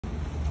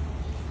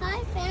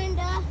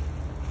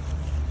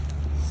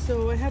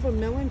So I have a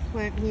melon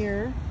plant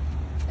here.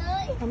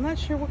 I'm not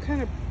sure what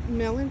kind of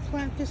melon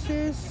plant this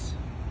is.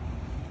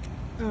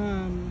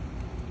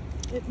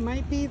 It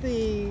might be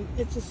the,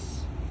 it's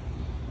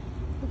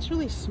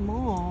really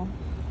small.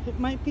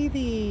 It might be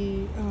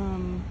the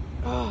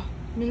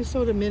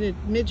Minnesota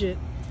midget.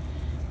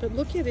 But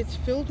look at it, it's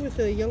filled with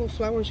the yellow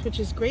flowers, which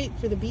is great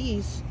for the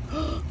bees.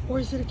 Or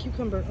is it a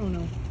cucumber? Oh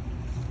no,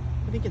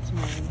 I think it's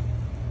melon.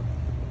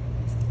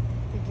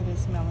 I think it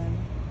is melon.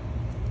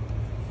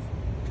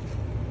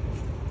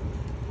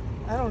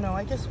 I don't know,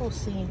 I guess we'll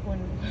see when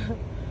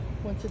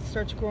once it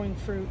starts growing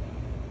fruit.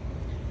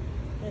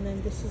 And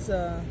then this is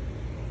a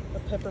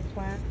pepper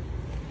plant.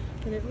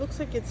 And it looks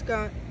like it's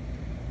got,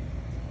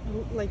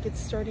 like it's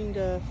starting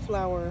to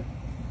flower,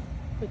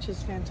 which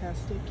is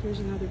fantastic. Here's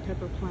another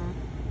pepper plant.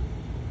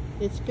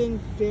 It's been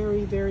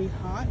very, very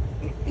hot.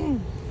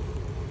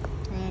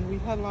 And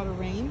we've had a lot of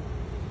rain.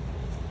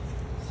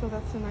 So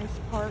that's a nice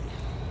part.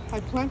 I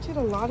planted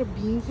a lot of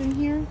beans in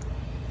here,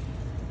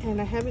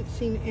 and I haven't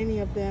seen any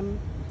of them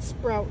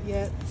sprout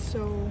yet,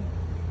 so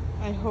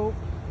I hope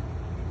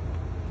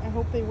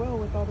they will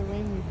with all the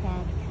rain we've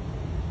had.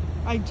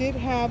 I did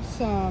have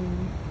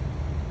some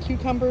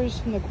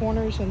cucumbers in the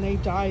corners and they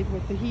died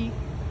with the heat.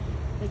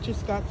 It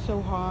just got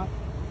so hot.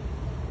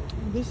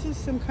 This is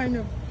some kind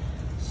of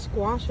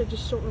squash. I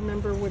just don't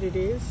remember what it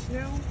is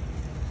now.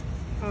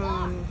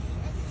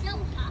 It's so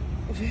hot.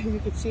 You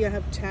can see I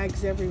have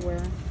tags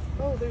everywhere.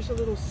 Oh, there's a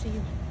little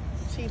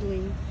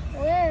seedling.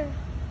 Where?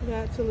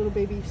 That's a little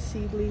baby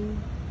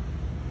seedling.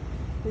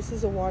 This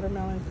is a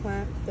watermelon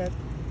plant that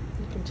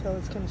you can tell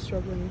it's kind of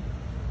struggling.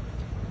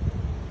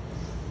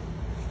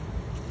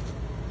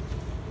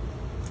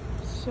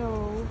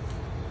 So,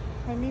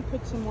 let me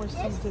put some more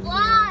seeds in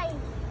here.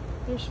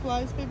 There's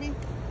flies, baby?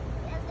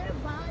 Yeah, they're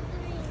bothering.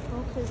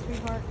 Okay,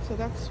 sweetheart. So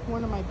that's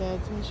one of my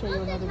beds. Let me show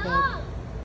you another bed.